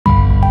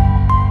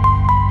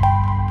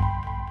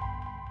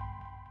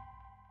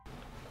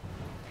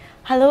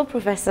Hello,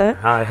 Professor.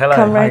 Hi, hello.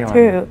 Come right How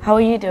through. How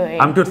are you doing?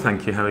 I'm good,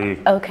 thank you. How are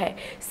you? Okay,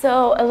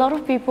 so a lot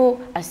of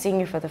people are seeing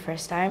you for the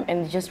first time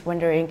and just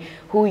wondering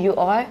who you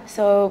are.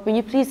 So will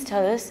you please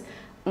tell us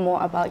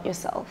more about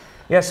yourself?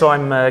 Yeah, so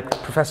I'm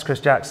Professor Chris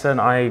Jackson.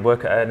 I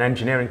work at an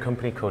engineering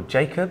company called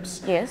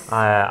Jacobs. Yes.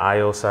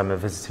 I also am a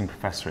visiting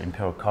professor at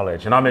Imperial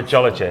College, and I'm a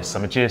geologist,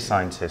 I'm a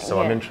geoscientist,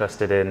 so I'm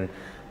interested in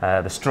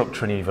the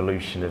structure and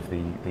evolution of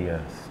the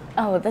Earth.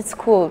 Oh, that's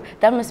cool.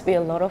 That must be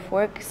a lot of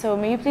work. So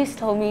may you please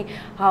tell me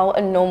how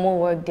a normal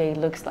work day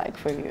looks like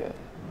for you?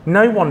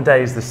 No one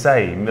day is the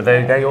same.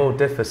 They all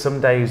differ.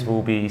 Some days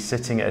we'll be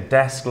sitting at a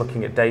desk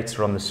looking at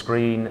data on the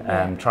screen,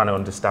 trying to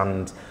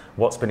understand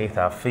what's beneath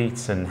our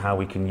feet and how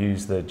we can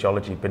use the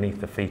geology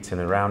beneath the feet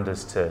and around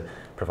us to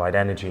provide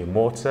energy and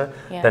water.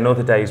 Then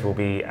other days we'll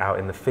be out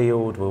in the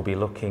field, we'll be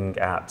looking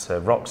at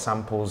rock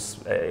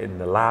samples in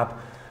the lab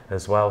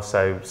as well,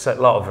 so a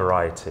lot of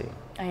variety.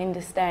 I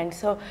understand.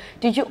 So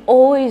did you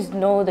always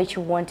know that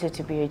you wanted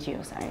to be a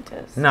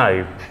geoscientist?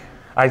 No.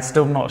 I'm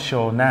still not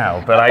sure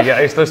now, but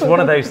it's just one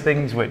of those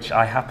things which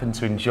I happen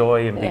to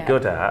enjoy and be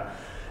good at.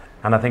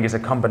 And I think it's a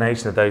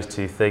combination of those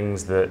two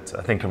things that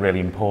I think are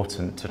really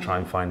important to try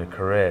and find a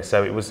career.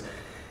 So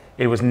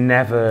I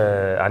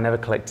never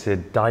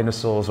collected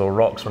dinosaurs or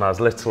rocks when I was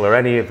little or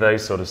any of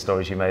those sort of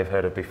stories you may have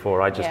heard of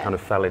before. I just kind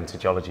of fell into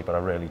geology, but I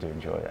really do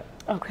enjoy it.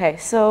 Okay,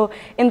 so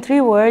in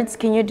 3 words,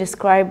 can you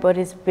describe what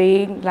it's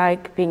being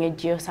like being a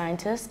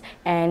geoscientist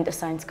and a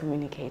science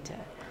communicator?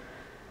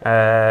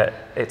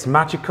 It's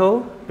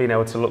magical, being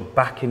able to look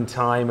back in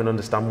time and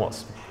understand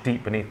what's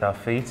deep beneath our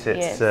feet.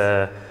 It's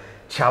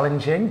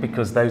challenging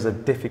because those are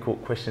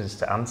difficult questions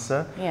to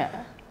answer.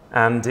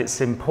 And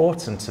it's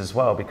important as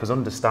well because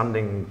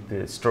understanding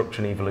the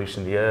structure and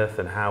evolution of the Earth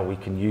and how we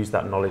can use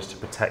that knowledge to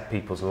protect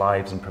people's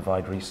lives and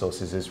provide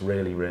resources is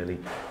really, really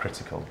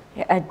critical.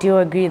 Yeah, I do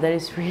agree that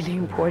it's really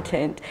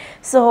important.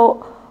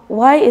 So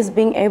why is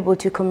being able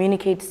to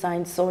communicate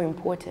science so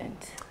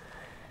important?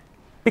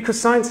 Because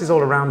science is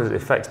all around us. It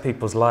affects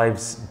people's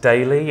lives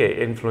daily. It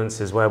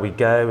influences where we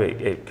go.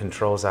 It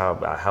controls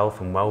our health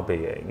and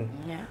well-being.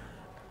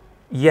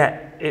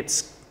 Yet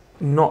it's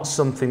not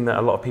something that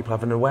a lot of people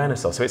have an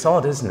awareness of. So it's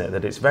odd, isn't it,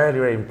 that it's very,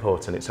 very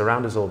important. It's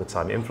around us all the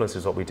time. It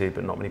influences what we do,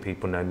 but not many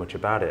people know much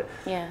about it.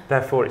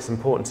 Therefore, it's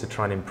important to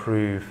try and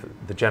improve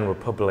the general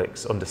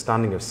public's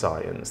understanding of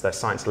science. Their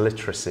science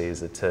literacy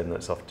is a term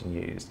that's often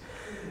used,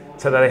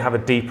 so that they have a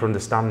deeper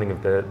understanding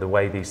of the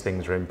way these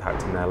things are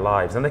impacting their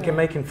lives, and they can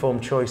make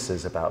informed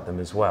choices about them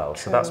as well.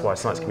 So that's why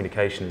science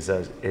communication is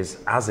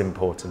as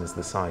important as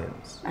the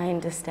science. I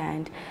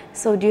understand.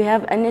 So do you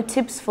have any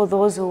tips for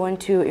those who want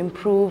to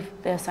improve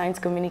their science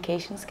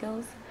communication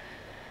skills?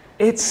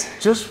 It's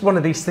just one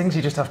of these things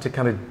you just have to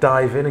kind of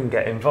dive in and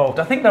get involved.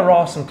 I think there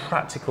are some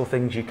practical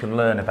things you can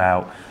learn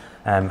about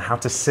how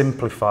to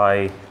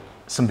simplify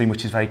something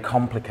which is very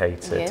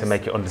complicated to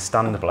make it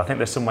understandable. I think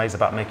there's some ways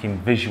about making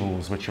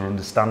visuals which are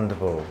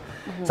understandable.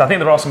 So I think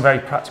there are some very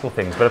practical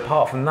things, but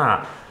apart from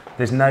that,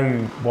 there's no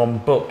one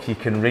book you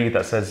can read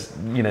that says,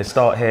 you know,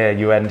 start here,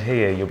 you end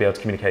here, you'll be able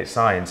to communicate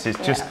science.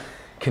 It's just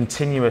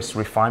continuous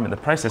refinement of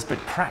the process, but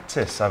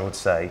practice, I would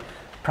say.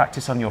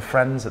 Practice on your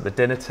friends at the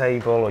dinner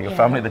table or your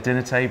family at the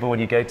dinner table. When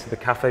you go to the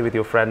cafe with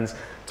your friends,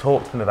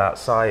 talk to them about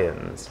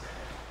science.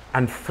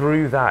 And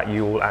through that,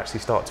 you will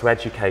actually start to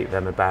educate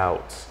them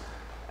about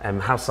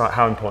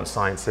how important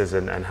science is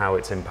and how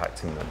it's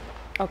impacting them.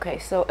 Okay,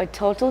 so a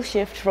total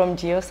shift from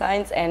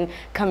geoscience and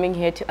coming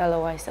here to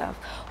LIYSF.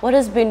 What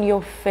has been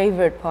your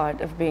favorite part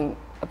of being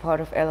a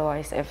part of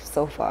LIYSF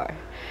so far?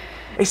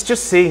 It's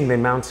just seeing the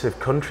amount of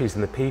countries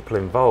and the people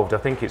involved. I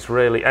think it's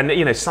really, and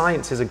you know,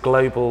 science is a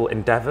global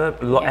endeavour.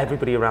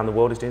 Everybody around the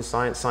world is doing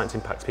science. Science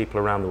impacts people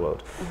around the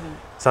world.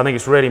 So I think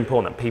it's really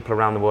important that people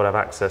around the world have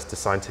access to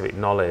scientific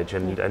knowledge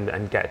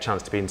and get a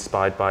chance to be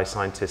inspired by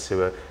scientists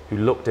who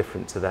look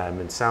different to them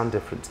and sound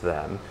different to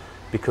them,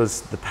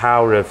 because the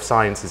power of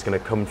science is going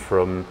to come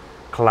from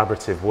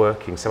collaborative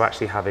working. So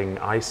actually having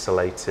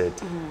isolated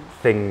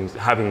things,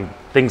 having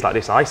things like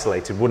this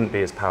isolated wouldn't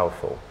be as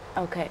powerful.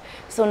 Okay,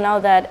 so now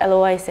that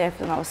LIYSF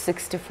is now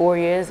 64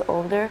 years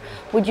older,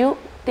 would you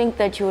think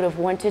that you would have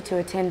wanted to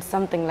attend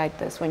something like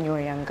this when you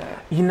were younger?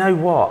 You know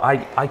what,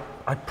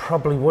 I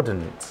probably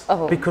wouldn't.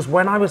 Because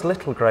when I was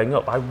little growing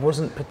up, I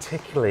wasn't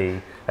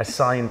particularly a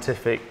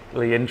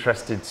scientifically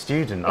interested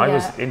student. I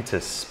was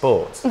into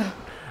sports.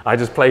 I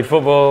just played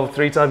football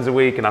 3 times a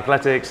week and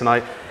athletics,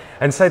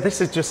 and so this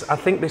is just, I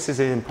think this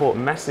is an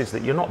important message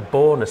that you're not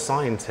born a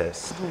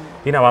scientist.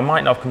 You know, I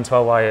might not have come to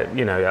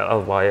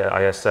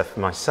LIYSF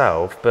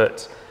myself,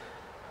 but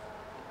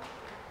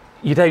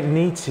you don't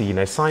need to, you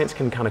know, science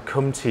can kind of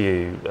come to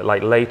you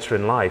like later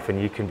in life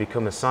and you can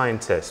become a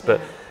scientist.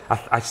 But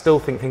I still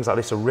think things like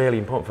this are really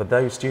important for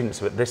those students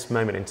who at this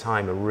moment in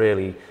time are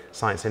really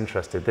science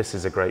interested. This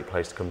is a great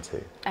place to come to.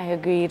 I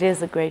agree, it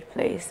is a great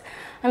place.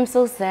 I'm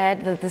so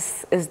sad that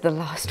this is the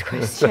last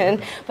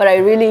question, but I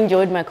really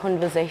enjoyed my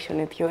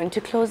conversation with you. And to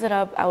close it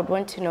up, I would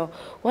want to know,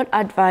 what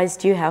advice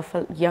do you have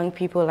for young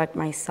people like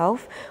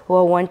myself who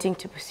are wanting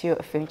to pursue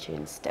a future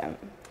in STEM?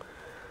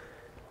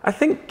 I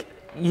think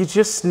you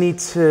just need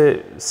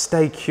to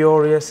stay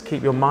curious,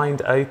 keep your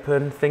mind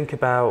open, think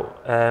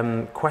about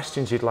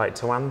questions you'd like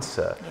to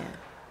answer. Yeah.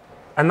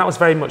 And that was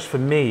very much for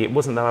me. It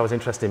wasn't that I was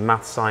interested in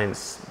math,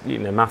 science, you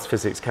know, maths,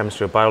 physics,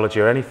 chemistry or biology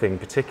or anything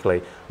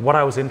particularly. What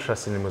I was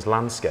interested in was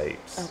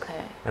landscapes.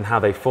 Okay. And how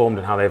they formed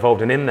and how they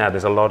evolved. And in there,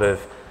 there's a lot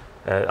of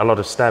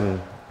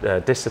STEM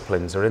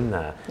disciplines are in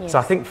there. Yes. So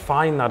I think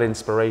find that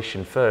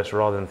inspiration first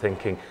rather than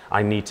thinking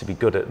I need to be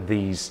good at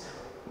these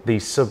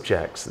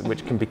subjects,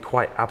 which can be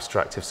quite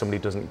abstract if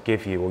somebody doesn't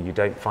give you or you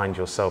don't find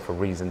yourself a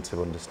reason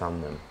to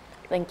understand them.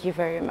 Thank you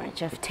very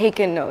much. I've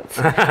taken notes.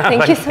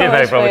 Thank you so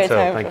much for your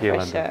time, Thank you,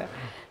 Professor.